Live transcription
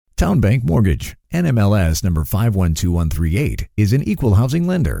Town Bank Mortgage, NMLS number 512138, is an equal housing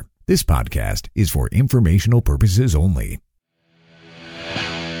lender. This podcast is for informational purposes only.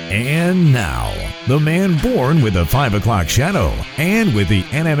 And now, the man born with the 5 o'clock shadow and with the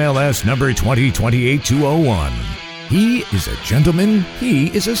NMLS number 2028-201. He is a gentleman.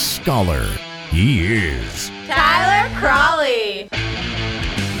 He is a scholar. He is Tyler Crawley.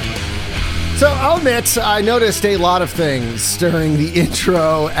 So I'll admit, I noticed a lot of things during the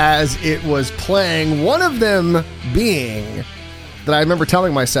intro as it was playing. One of them being that I remember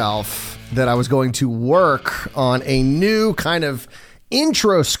telling myself that I was going to work on a new kind of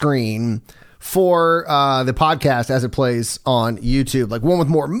intro screen for the podcast as it plays on YouTube, like one with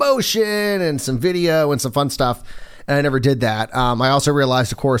more motion and some video and some fun stuff. And I never did that. I also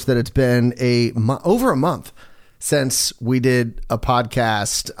realized, of course, that it's been over a month since we did a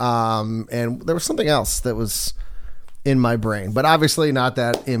podcast, and there was something else that was in my brain, but obviously not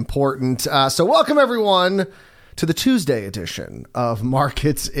that important. So welcome everyone to the Tuesday edition of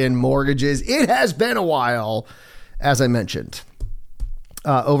Markets and Mortgages. It has been a while, as I mentioned,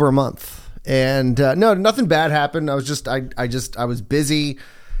 over a month, and no, nothing bad happened. I was busy,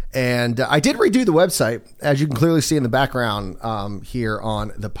 and I did redo the website, as you can clearly see in the background here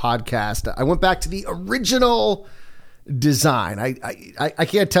on the podcast. I went back to the original design. I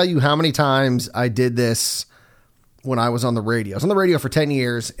can't tell you how many times I did this when I was on the radio. I was on the radio for 10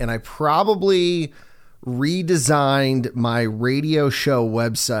 years, and I probably redesigned my radio show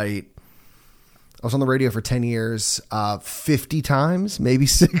website. I was on the radio for 10 years, 50 times, maybe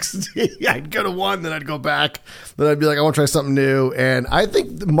 60. I'd go to one, then I'd go back, then I'd be like, I want to try something new. And I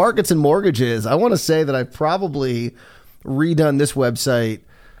think the Markets and Mortgages, I want to say that I've probably redone this website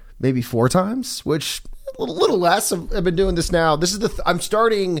maybe 4 times, which a little less. I've been doing this now. This is the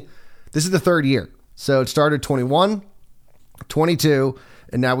third year. So it started 21, 22,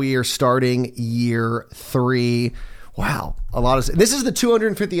 and now we are starting year 3. Wow. This is the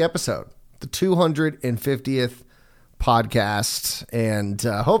 250th episode. The 250th podcast, and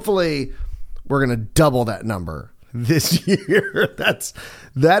hopefully we're going to double that number this year.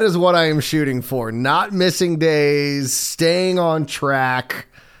 That is what I am shooting for. Not missing days, staying on track.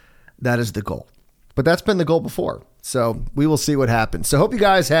 That is the goal. But that's been the goal before. So we will see what happens. So hope you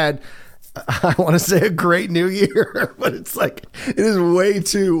guys had, I want to say, a great new year, but it's like, it is way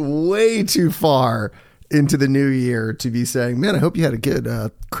too far into the new year to be saying, man, I hope you had a good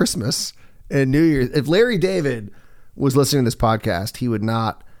Christmas and New Year's. If Larry David was listening to this podcast, he would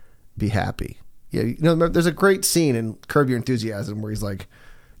not be happy. Yeah, you know, there's a great scene in Curb Your Enthusiasm where he's like,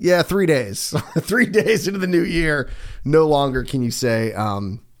 yeah, 3 days. 3 days into the new year, no longer can you say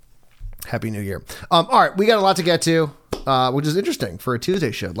Happy New Year. All right, we got a lot to get to, which is interesting for a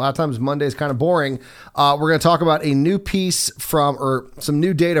Tuesday show. A lot of times Monday is kind of boring. We're going to talk about a new piece some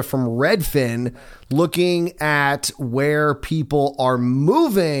new data from Redfin looking at where people are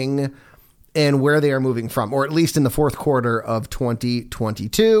moving and where they are moving from, or at least in the fourth quarter of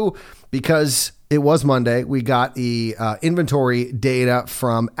 2022, because it was Monday. We got the inventory data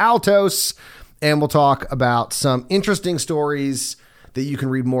from Altos, and we'll talk about some interesting stories that you can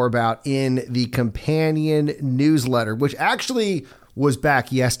read more about in the companion newsletter, which actually was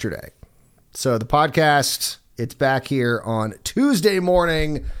back yesterday. So the podcast, it's back here on Tuesday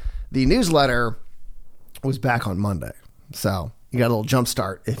morning. The newsletter was back on Monday. So you got a little jump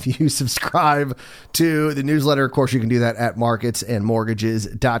start if you subscribe to the newsletter. Of course, you can do that at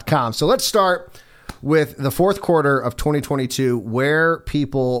marketsandmortgages.com. So let's start with the fourth quarter of 2022, where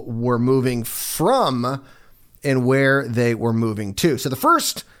people were moving from and where they were moving to. So the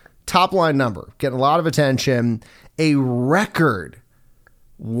first top line number, getting a lot of attention, a record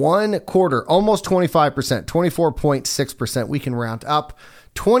 1 quarter, almost 25%, 24.6%. We can round up.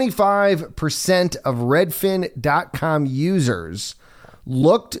 25% of Redfin.com users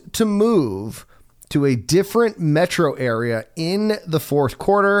looked to move to a different metro area in the fourth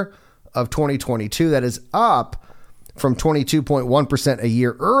quarter of 2022. That is up from 22.1% a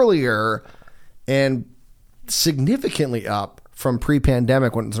year earlier, and significantly up from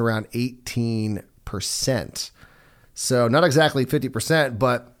pre-pandemic when it was around 18%. So not exactly 50%,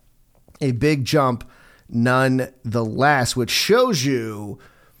 but a big jump nonetheless, which shows you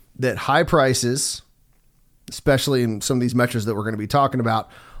that high prices, especially in some of these metros that we're going to be talking about,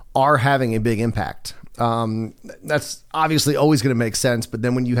 are having a big impact. That's obviously always going to make sense, but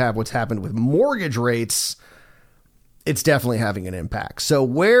then when you have what's happened with mortgage rates, it's definitely having an impact. So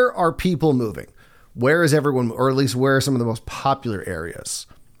where are people moving? Where is everyone, or at least where are some of the most popular areas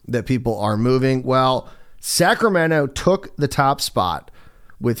that people are moving? Well, Sacramento took the top spot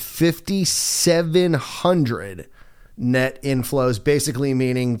with 5,700 net inflows, basically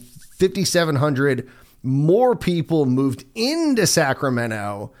meaning 5,700 more people moved into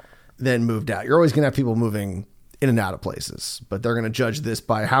Sacramento than moved out. You're always going to have people moving in and out of places, but they're going to judge this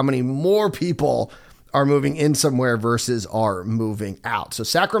by how many more people are moving in somewhere versus are moving out. So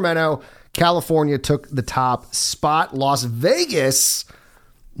Sacramento, California took the top spot. Las Vegas,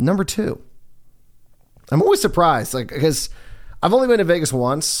 number 2. I'm always surprised, because I've only been to Vegas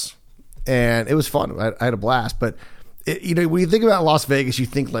once, and it was fun. I had a blast. But when you think about Las Vegas, you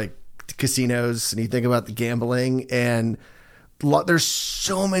think like casinos, and you think about the gambling, and there's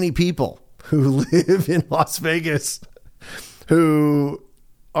so many people who live in Las Vegas who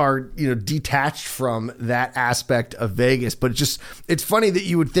are detached from that aspect of Vegas. But it's funny that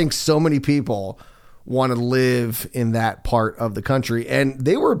you would think so many people want to live in that part of the country, and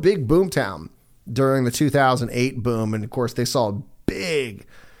they were a big boom town during the 2008 boom. And of course they saw a big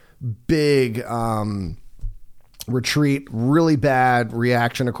retreat, really bad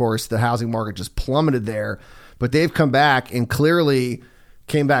reaction. Of course, the housing market just plummeted there, but they've come back and clearly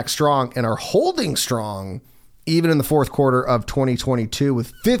came back strong and are holding strong even in the fourth quarter of 2022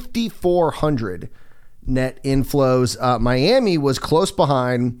 with 5,400 net inflows. Miami was close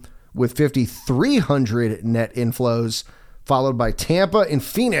behind with 5,300 net inflows, followed by Tampa and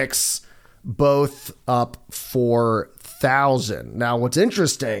Phoenix, both up 4,000. Now, what's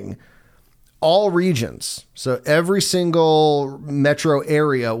interesting, all regions, so every single metro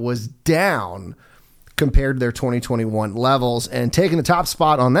area was down compared to their 2021 levels, and taking the top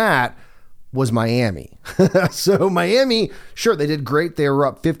spot on that was Miami. So Miami, sure, they did great. They were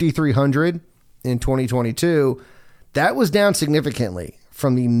up 5,300 in 2022. That was down significantly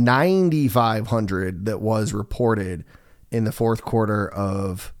from the 9,500 that was reported in the fourth quarter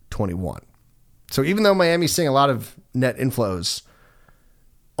of 21. So even though Miami's seeing a lot of net inflows,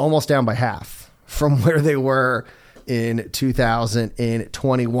 almost down by half from where they were in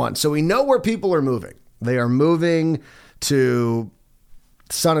 2021. So we know where people are moving. They are moving to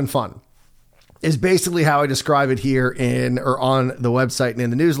sun and fun, is basically how I describe it here on the website and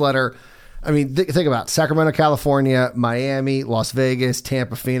in the newsletter. I mean, think about Sacramento, California, Miami, Las Vegas,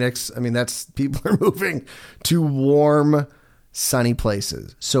 Tampa, Phoenix. I mean, people are moving to warm, sunny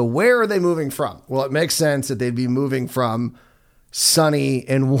places. So where are they moving from? Well, it makes sense that they'd be moving from sunny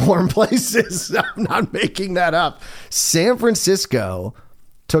and warm places. I'm not making that up. San Francisco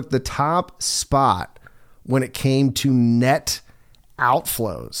took the top spot when it came to net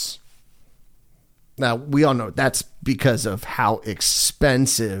outflows. Now, we all know that's because of how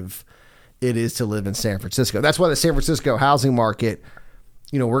expensive it is to live in San Francisco. That's why the San Francisco housing market,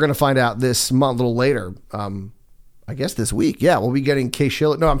 we're going to find out this month, a little later, I guess this week. Yeah, we'll be getting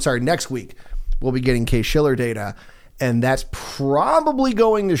Case-Shiller. No, I'm sorry, next week we'll be getting Case-Shiller data. And that's probably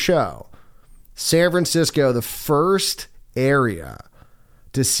going to show San Francisco the first area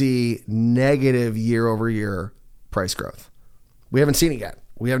to see negative year-over-year price growth. We haven't seen it yet.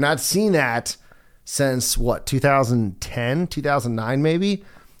 We have not seen that since, 2010, 2009 maybe?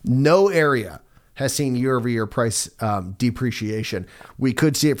 No area has seen year-over-year price depreciation. We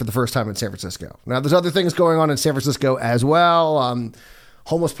could see it for the first time in San Francisco. Now, there's other things going on in San Francisco as well.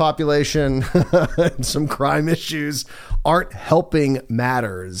 Homeless population and some crime issues aren't helping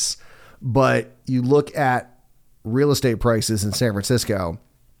matters. But you look at real estate prices in San Francisco,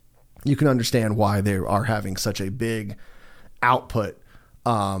 you can understand why they are having such a big output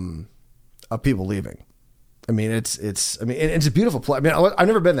of people leaving. I mean, it's a beautiful place. I mean, I've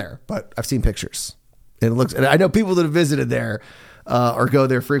never been there, but I've seen pictures. And I know people that have visited there or go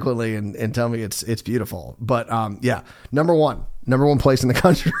there frequently and tell me it's beautiful. But yeah, number one place in the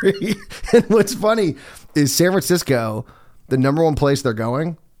country. And what's funny is San Francisco, the number one place they're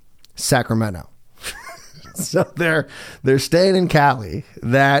going, Sacramento. So they're staying in Cali.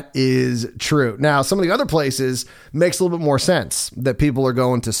 That is true. Now, some of the other places makes a little bit more sense that people are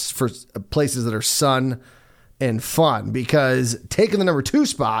going for places that are sun and fun, because taking the number 3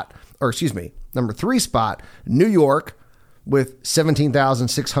 spot, New York with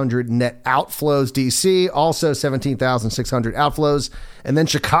 17,600 net outflows. DC also 17,600 outflows. And then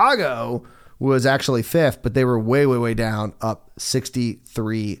Chicago was actually 5th, but they were way, way, way down, up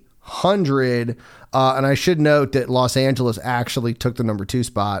 6,300. And I should note that Los Angeles actually took the number 2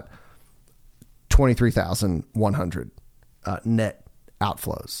 spot, 23,100 net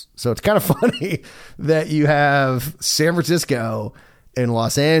outflows. So it's kind of funny that you have San Francisco and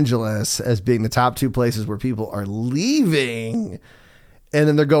Los Angeles as being the top 2 places where people are leaving, and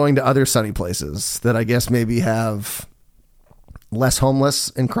then they're going to other sunny places that I guess maybe have less homeless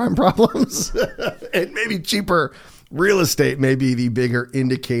and crime problems and maybe cheaper real estate may be the bigger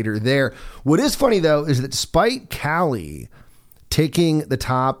indicator there. What is funny, though, is that despite Cali taking the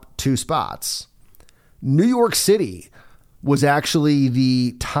top 2 spots, New York City was actually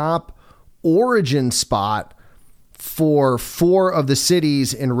the top origin spot for 4 of the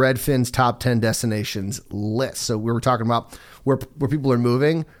cities in Redfin's top 10 destinations list. So we were talking about where people are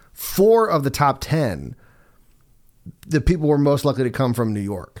moving. 4 of the top 10, the people were most likely to come from New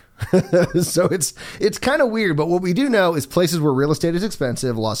York. So it's kind of weird. But what we do know is places where real estate is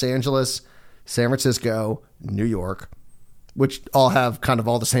expensive: Los Angeles, San Francisco, New York, which all have kind of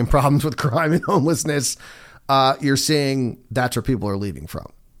all the same problems with crime and homelessness. You're seeing that's where people are leaving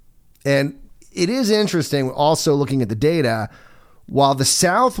from. And it is interesting also looking at the data. While the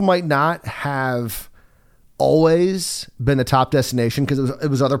South might not have always been the top destination, because it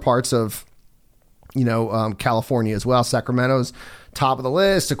was other parts of, California as well. Sacramento's top of the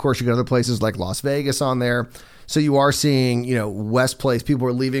list. Of course, you got other places like Las Vegas on there. So you are seeing, West Place, people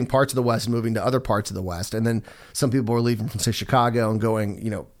are leaving parts of the West and moving to other parts of the West. And then some people are leaving from, say, Chicago and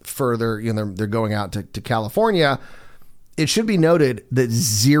going, further, they're going out to California. It should be noted that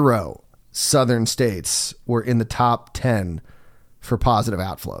 0 southern states were in the top 10 for positive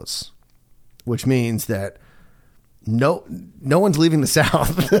outflows, which means that no one's leaving the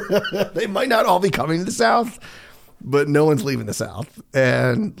South. They might not all be coming to the South, but no one's leaving the South.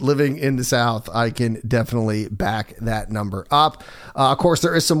 And living in the South, I can definitely back that number up. Of course,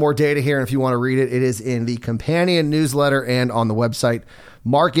 there is some more data here, and if you want to read it, it is in the companion newsletter and on the website,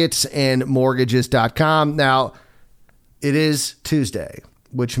 marketsandmortgages.com. Now, it is Tuesday,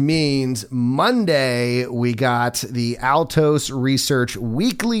 which means Monday we got the Altos Research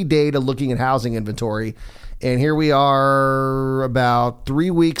weekly data looking at housing inventory. And here we are about 3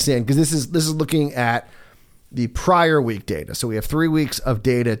 weeks in, because this is looking at the prior week data. So we have 3 weeks of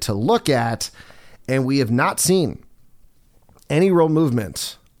data to look at, and we have not seen any real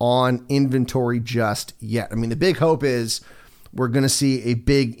movement on inventory just yet. I mean, the big hope is we're going to see a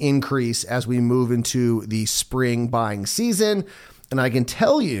big increase as we move into the spring buying season. And I can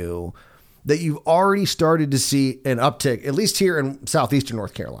tell you that you've already started to see an uptick, at least here in southeastern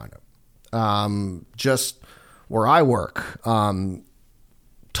North Carolina. Just where I work,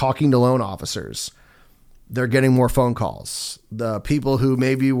 talking to loan officers, they're getting more phone calls. The people who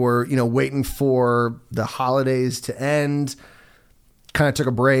maybe were, waiting for the holidays to end, kind of took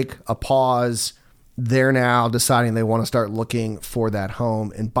a break, a pause. They're now deciding they want to start looking for that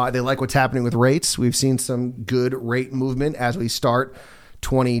home and buy. They like what's happening with rates. We've seen some good rate movement as we start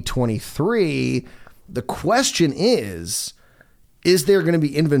 2023. The question is there going to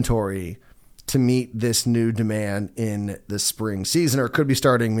be inventory to meet this new demand in the spring season, or it could be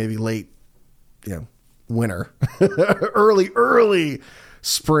starting maybe late, winter, early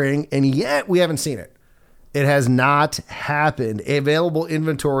spring, and yet we haven't seen it. It has not happened. Available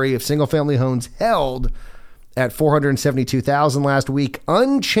inventory of single-family homes held at 472,000 last week,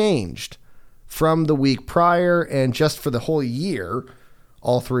 unchanged from the week prior, and just for the whole year,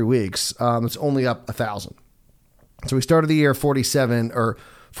 all 3 weeks, it's only up 1,000. So we started the year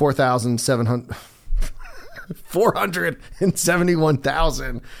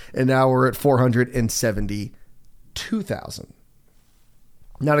 471,000, and now we're at 472,000.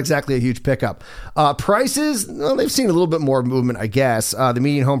 Not exactly a huge pickup. Prices, well, they've seen a little bit more movement, I guess. The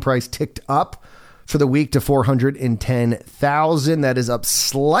median home price ticked up for the week to 410,000. That is up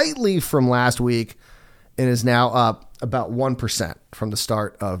slightly from last week and is now up about 1% from the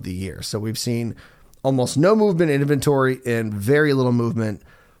start of the year. So we've seen almost no movement in inventory and very little movement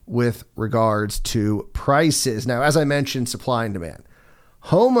with regards to prices. Now, as I mentioned, supply and demand.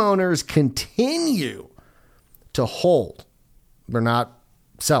 Homeowners continue to hold. They're not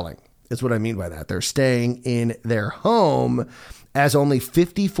selling, is what I mean by that. They're staying in their home, as only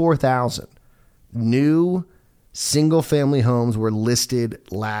 54,000 new single-family homes were listed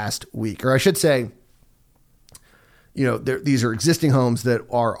last week. Or I should say, these are existing homes that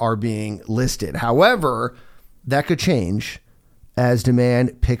are being listed. However, that could change as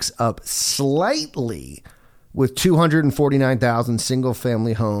demand picks up slightly, with 249,000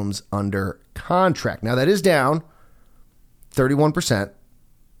 single-family homes under contract. Now, that is down 31%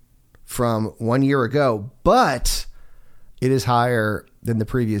 from 1 year ago, but it is higher than the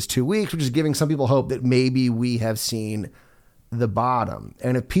previous 2 weeks, which is giving some people hope that maybe we have seen the bottom.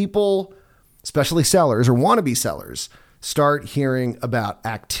 And if people, especially sellers or wannabe sellers, start hearing about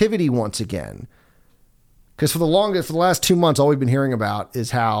activity once again, because for the last 2 months, all we've been hearing about is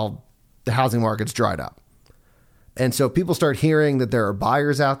how the housing market's dried up. And so people start hearing that there are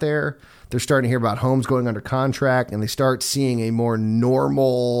buyers out there. They're starting to hear about homes going under contract, and they start seeing a more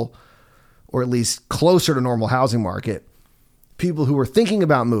normal or at least closer to normal housing market, people who are thinking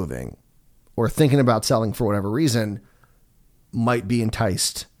about moving or thinking about selling for whatever reason might be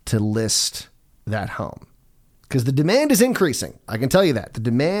enticed to list that home. Because the demand is increasing. I can tell you that. The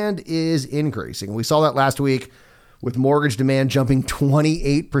demand is increasing. We saw that last week with mortgage demand jumping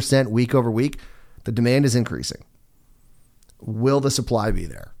 28% week over week. The demand is increasing. Will the supply be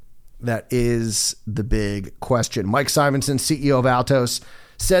there? That is the big question. Mike Simonson, CEO of Altos,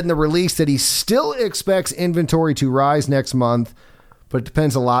 said in the release that he still expects inventory to rise next month, but it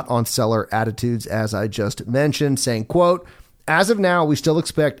depends a lot on seller attitudes, as I just mentioned, saying, quote, as of now, we still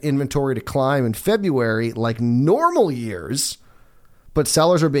expect inventory to climb in February like normal years, but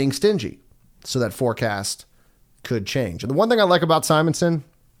sellers are being stingy. So that forecast could change. And the one thing I like about Simonson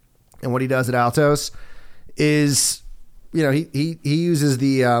and what he does at Altos is, you know, he uses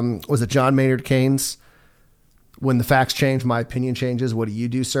the, was it John Maynard Keynes? When the facts change, my opinion changes. What do you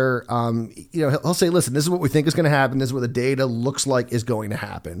do, sir? You know, he'll say, listen, this is what we think is going to happen. This is what the data looks like is going to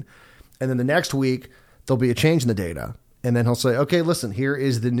happen. And then the next week, there'll be a change in the data. And then he'll say, okay, listen, here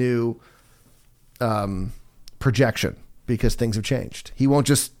is the new projection because things have changed. He won't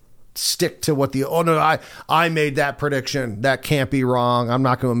just stick to what I made that prediction. That can't be wrong. I'm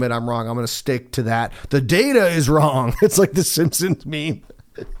not going to admit I'm wrong. I'm going to stick to that. The data is wrong. It's like the Simpsons meme.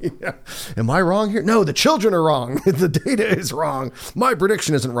 Yeah. Am I wrong here? No, the children are wrong. The data is wrong. My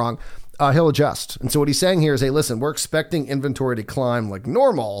prediction isn't wrong. He'll adjust. And so what he's saying here is, hey, listen, we're expecting inventory to climb like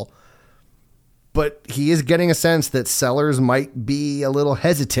normal, but he is getting a sense that sellers might be a little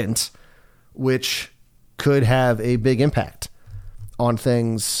hesitant, which could have a big impact on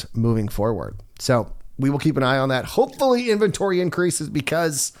things moving forward. So we will keep an eye on that. Hopefully inventory increases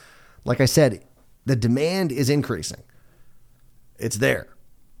because, like I said, the demand is increasing. It's there.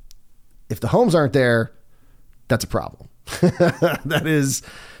 If the homes aren't there, that's a problem. That is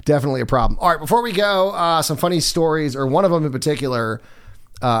definitely a problem. All right, before we go, some funny stories, or one of them in particular,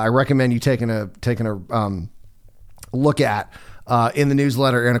 I recommend you taking a look at in the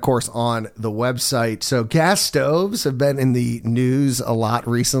newsletter and, of course, on the website. So gas stoves have been in the news a lot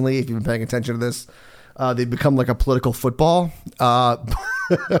recently. If you've been paying attention to this, they've become like a political football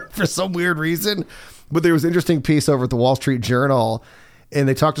for some weird reason. But there was an interesting piece over at the Wall Street Journal, and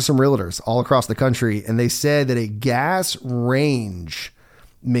they talked to some realtors all across the country, and they said that a gas range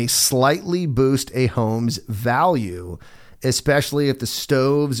may slightly boost a home's value, especially if the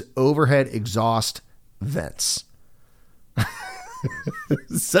stove's overhead exhaust vents.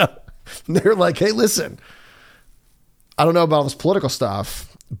 So they're like, hey, listen, I don't know about all this political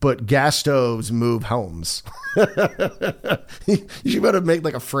stuff, but gas stoves move homes. You better make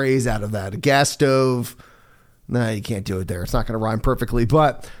like a phrase out of that. A gas stove. No, you can't do it there. It's not going to rhyme perfectly,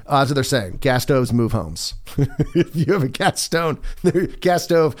 but that's what they're saying. Gas stoves move homes. If you have a gas stove,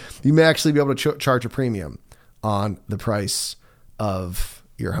 you may actually be able to charge a premium on the price of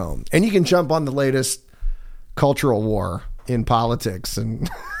your home. And you can jump on the latest cultural war in politics, and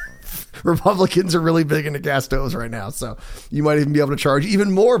Republicans are really big into gas stoves right now. So you might even be able to charge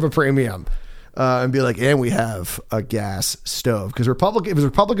even more of a premium and be like, and we have a gas stove. Because if there's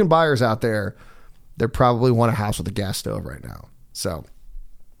Republican buyers out there, they probably want a house with a gas stove right now. So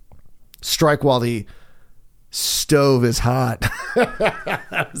strike while the stove is hot.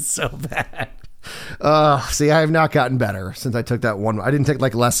 That was so bad. See, I have not gotten better since I took that one. I didn't take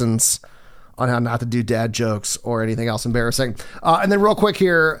like lessons on how not to do dad jokes or anything else embarrassing. And then real quick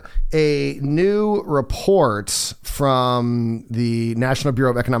here, a new report from the National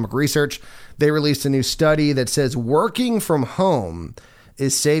Bureau of Economic Research. They released a new study that says working from home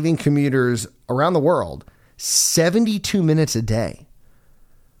is saving commuters around the world 72 minutes a day.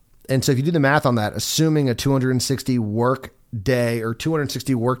 And so if you do the math on that, assuming a 260 work day or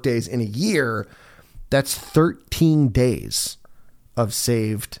 260 work days in a year, that's 13 days of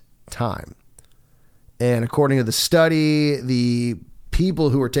saved time. And according to the study, the people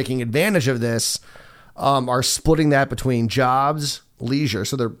who are taking advantage of this are splitting that between jobs, leisure.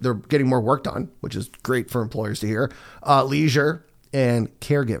 So they're getting more work done, which is great for employers to hear, leisure, and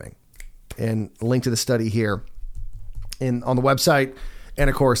caregiving. And link to the study here on the website, and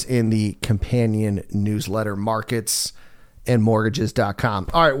of course in the companion newsletter, marketsandmortgages.com.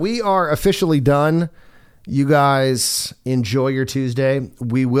 All right, we are officially done. You guys enjoy your Tuesday.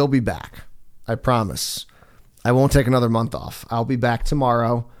 We will be back. I promise. I won't take another month off. I'll be back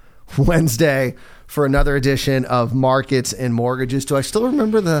tomorrow, Wednesday, for another edition of Markets and Mortgages. Do I still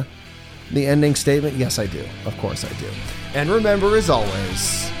remember the ending statement? Yes, I do. Of course I do. And remember, as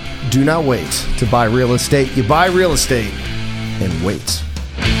always, do not wait to buy real estate. You buy real estate and wait.